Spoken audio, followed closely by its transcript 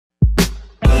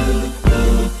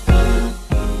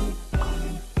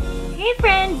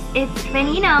it's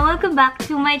Fenina. Welcome back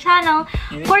to my channel.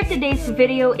 For today's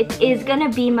video, it is gonna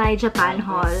be my Japan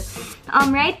haul.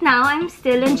 Right now, I'm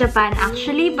still in Japan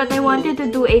actually, but I wanted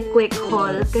to do a quick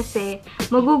haul kasi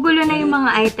magugulo na yung mga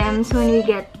items when we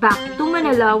get back to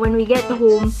Manila, when we get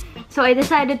home. So I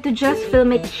decided to just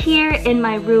film it here in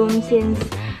my room since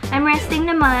I'm resting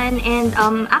naman, and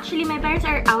actually my parents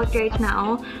are out right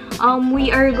now. We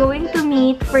are going to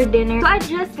meet for dinner. So I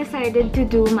just decided to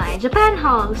do my Japan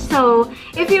haul. So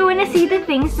if you wanna see the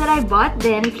things that I bought,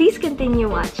 then please continue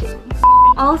watching.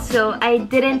 Also, I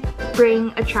didn't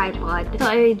bring a tripod, so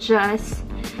I just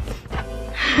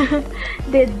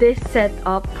did this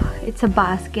setup. It's a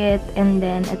basket and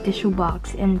then a tissue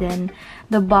box and then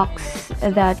the box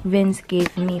that Vince gave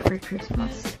me for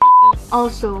Christmas.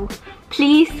 Also,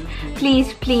 please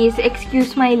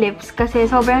excuse my lips kasi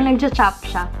sobrang nagja-chop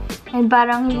siya. And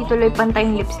parang hindi tuloy pantay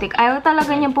yung lipstick. Ayaw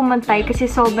talaga niyang pumantay kasi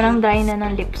sobrang dry na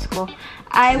ng lips ko.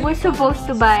 I was supposed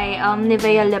to buy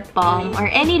Nivea lip balm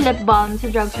or any lip balm sa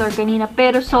drugstore kanina,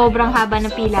 pero sobrang haba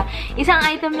ng pila. Isang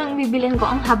item lang bibilin ko,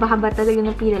 ang haba-haba talaga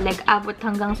ng pila. Like, abot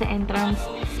hanggang sa entrance.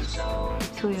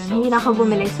 So yun, hindi na ako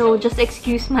bumili. So just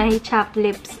excuse my chapped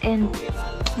lips and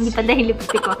hindi pa dahil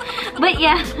lipstick ko. But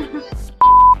yeah.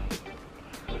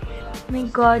 Oh my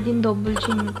god, yung double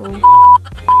chin ko.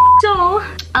 So,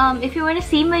 if you want to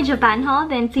see my Japan haul,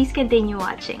 then please continue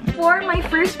watching. For my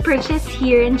first purchase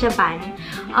here in Japan,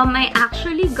 I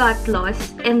actually got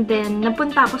lost and then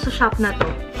napunta ako sa shop na to,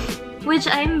 which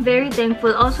I'm very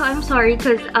thankful. Also, I'm sorry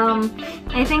because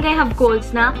I think I have cold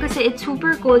snap kasi it's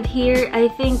super cold here. I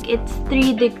think it's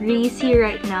 3 degrees here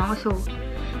right now. So,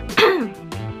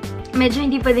 medyo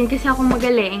hindi pa din kasi ako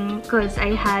magaling because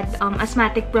I had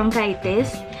asthmatic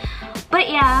bronchitis. But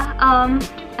yeah,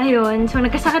 ayun. So,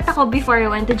 nagkasakit ako before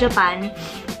I went to Japan.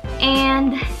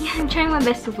 And, yeah, I'm trying my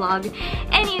best to vlog.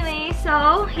 Anyway,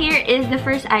 so, here is the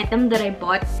first item that I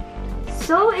bought.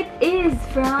 So, it is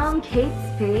from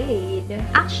Spade.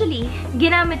 Actually,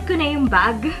 ginamit ko na yung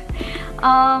bag.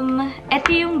 Ito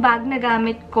yung bag na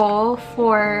gamit ko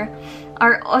for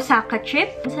our Osaka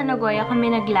trip. Sa Nagoya kami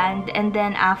nagland, and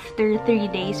then after 3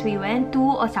 days, we went to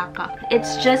Osaka.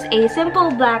 It's just a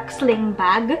simple black sling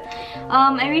bag.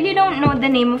 I really don't know the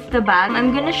name of the bag.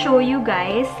 I'm gonna show you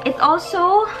guys. It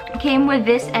also came with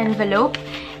this envelope,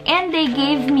 and they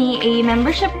gave me a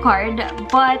membership card,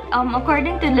 but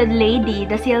according to the lady,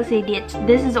 the sales lady,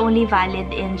 this is only valid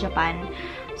in Japan.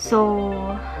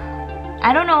 So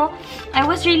I don't know. I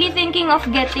was really thinking of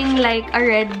getting like a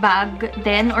red bag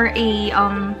then, or a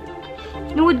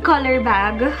nude color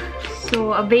bag.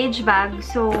 So, a beige bag.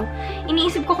 So,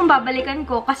 iniisip ko kung babalikan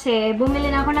ko kasi bumili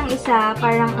na ako ng isa.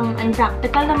 Parang ang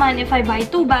unpractical naman if I buy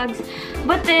 2 bags.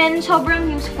 But then,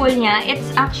 sobrang useful niya.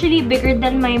 It's actually bigger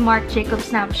than my Marc Jacobs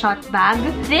Snapshot bag.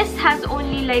 This has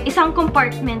only like isang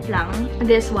compartment lang,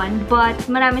 this one. But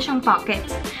marami siyang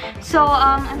pockets. So,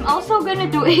 I'm also gonna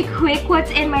do a quick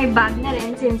what's in my bag na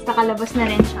rin since nakalabas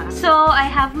na rin siya. So, I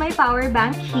have my power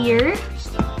bank here.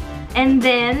 And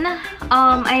then,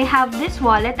 I have this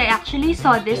wallet. I actually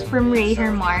saw this from Ray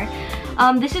Hermar.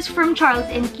 This is from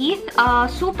Charles and Keith.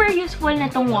 Super useful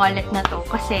na tong wallet na to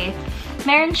kasi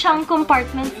meron siyang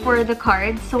compartment for the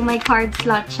cards. So, may card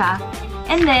slot siya.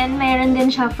 And then, meron din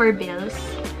siya for bills.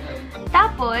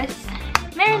 Tapos,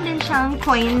 meron din siyang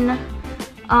coin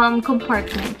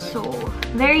compartment. So,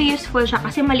 very useful siya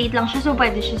kasi maliit lang siya. So,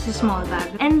 pwede siya sa small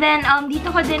bag. And then,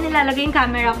 dito ko din nilalagay yung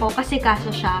camera ko kasi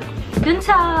kaso siya. Dun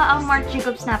sa Marc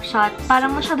Jacobs Snapshot,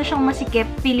 parang masyado siyang masikip.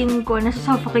 Feeling ko,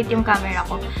 nasusuffocate yung camera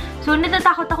ko. So,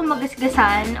 natatakot ako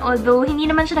magasgasan. Although, hindi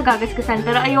naman siya nagagasgasan.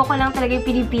 Pero ayoko lang talaga yung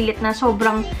pinipilit na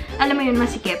sobrang, alam mo yun,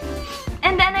 masikip.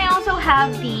 And then, I also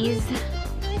have these.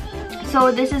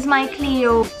 So, this is my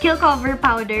Clio Kill Cover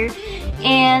Powder.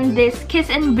 And this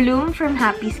Kiss and Bloom from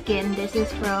Happy Skin. This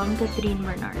is from Catherine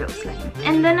Bernardo's line.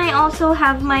 And then I also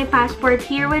have my passport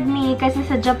here with me kasi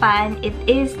sa Japan, it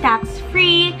is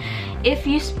tax-free if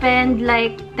you spend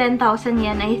like 10,000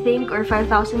 yen, I think, or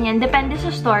 5,000 yen. Depende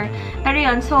sa store. Pero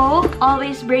yun, so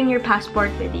always bring your passport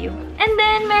with you. And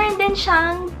then, meron din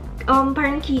siyang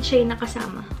parang keychain na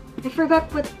kasama. I forgot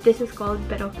what this is called,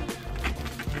 pero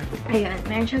ayan,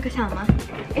 meron siyang kasama.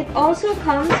 It also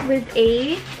comes with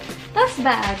a dust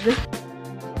bag.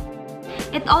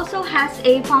 It also has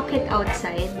a pocket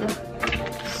outside.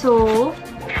 So,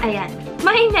 ayan.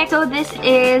 My next, so this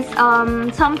is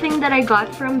something that I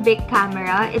got from Big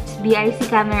Camera. It's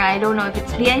BIC camera. I don't know if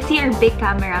it's BIC or Big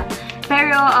Camera.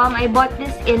 Pero I bought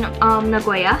this in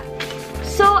Nagoya.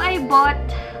 So I bought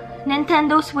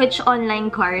Nintendo Switch online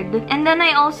card. And then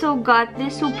I also got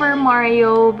this Super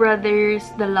Mario Brothers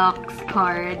Deluxe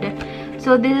card.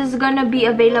 So this is gonna be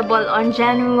available on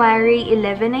January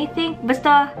 11, I think.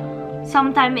 Basta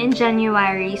sometime in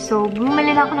January. So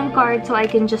bumili na ako ng card so I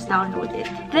can just download it.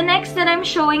 The next that I'm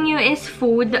showing you is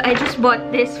food. I just bought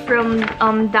this from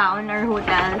Down, our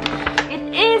hotel. It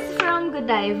is from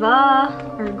Godiva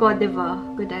or Godiva.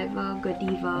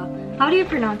 How do you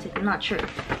pronounce it? I'm not sure.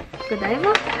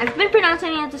 Godiva? I've been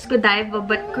pronouncing it as Godiva,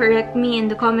 but correct me in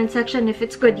the comment section if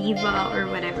it's Godiva or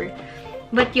whatever.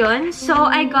 But yun, so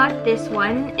I got this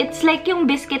one. It's like yung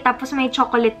biscuit tapos may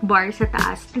chocolate bar sa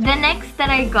taas. The next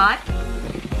that I got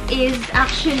is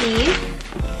actually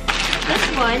this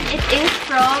one. It is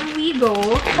from Wigo.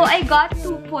 So I got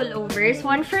 2 pullovers.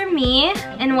 One for me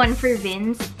and one for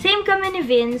Vince. Same kami ni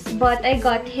Vince, but I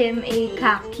got him a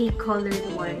khaki colored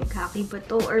one. Khaki ba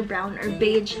to? Or brown or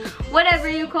beige? Whatever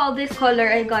you call this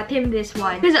color, I got him this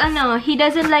one. Because he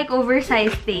doesn't like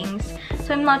oversized things.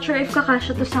 So I'm not sure if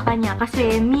kakasya to sa kanya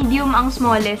kasi medium ang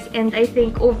smallest and I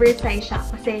think oversized siya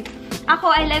kasi ako,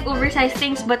 I like oversized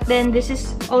things but then this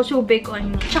is also big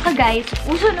on me. Tsaka guys,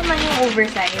 uso naman yung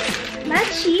oversized.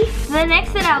 Matchy! The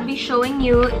next that I'll be showing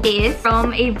you is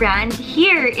from a brand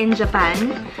here in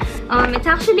Japan. It's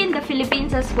actually in the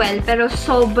Philippines as well pero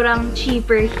sobrang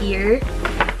cheaper here.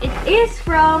 It is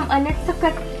from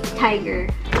Onitsuka Tiger.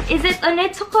 Is it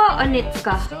Onitsuka or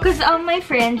Onitsuka? Because my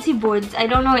friend, si Bods, I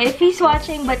don't know if he's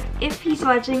watching, but if he's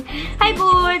watching, hi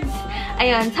Bods!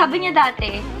 Ayun, sabi niya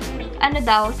dati,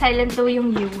 silent daw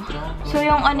yung U. So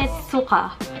yung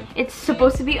Onitsuka, it's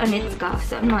supposed to be Onitsuka,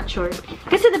 so I'm not sure.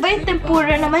 Kasi diba yung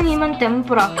tempura naman, yung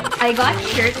tempura. I got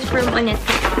shirts from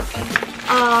Onitsuka.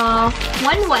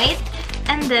 One white,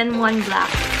 and then one black.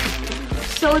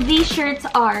 So these shirts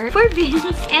are for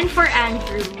Vince and for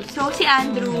Andrew. So si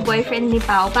Andrew, boyfriend ni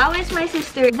Pao. Pao is my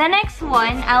sister. The next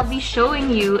one I'll be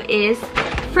showing you is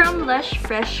from Lush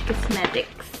Fresh Cosmetics.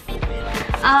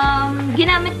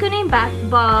 Ginamit ko na yung bath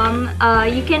bomb.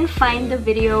 You can find the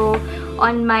video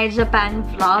on my Japan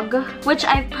vlog, which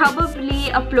I've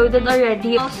probably uploaded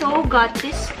already. Also got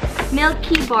this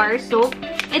milky bar soap.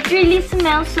 It really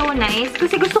smells so nice.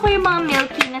 Kasi gusto ko yung mga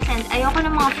milky na scent. Ayoko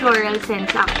ng mga floral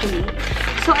scents actually.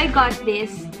 So I got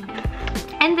this.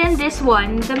 And then this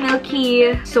one, the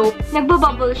milky soap,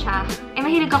 nagbabubble siya.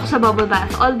 Mahilig ako sa bubble bath.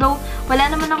 Although, wala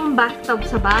naman akong bathtub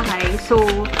sa bahay. So,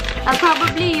 I'll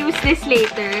probably use this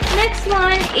later. Next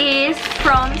one is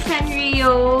from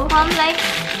Sanrio. Like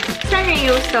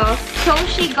Sanrio stuff. So,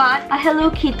 she got a Hello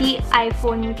Kitty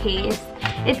iPhone case.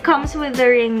 It comes with the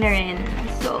ring na rin.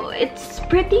 So, it's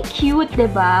pretty cute,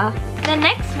 diba? The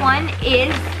next one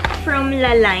is from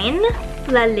Lalin.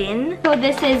 So,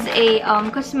 this is a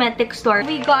cosmetic store.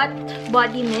 We got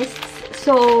body mists.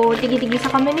 So, tigi-tigi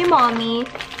sa kami ni Mommy.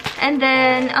 And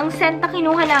then, ang scent na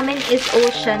kinuha namin is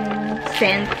ocean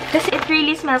scent. Kasi it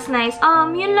really smells nice.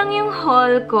 Yun lang yung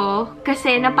haul ko.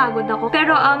 Kasi napagod ako.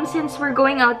 Pero, since we're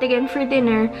going out again for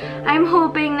dinner, I'm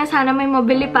hoping na sana may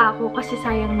mabili pa ako. Kasi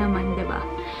sayang naman, diba?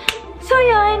 So,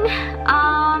 yun.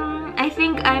 I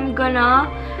think I'm gonna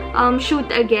shoot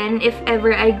again if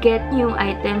ever I get new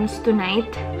items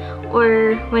tonight.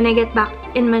 Or when I get back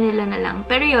in Manila na lang.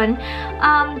 Pero yun,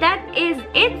 that is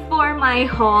it for my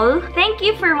haul. Thank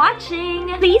you for watching.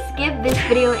 Please give this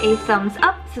video a thumbs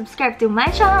up. Subscribe to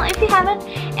my channel if you haven't.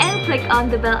 And click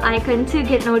on the bell icon to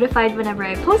get notified whenever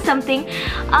I post something.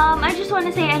 I just want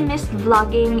to say I missed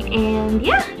vlogging. And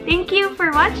yeah, thank you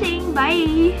for watching.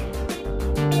 Bye!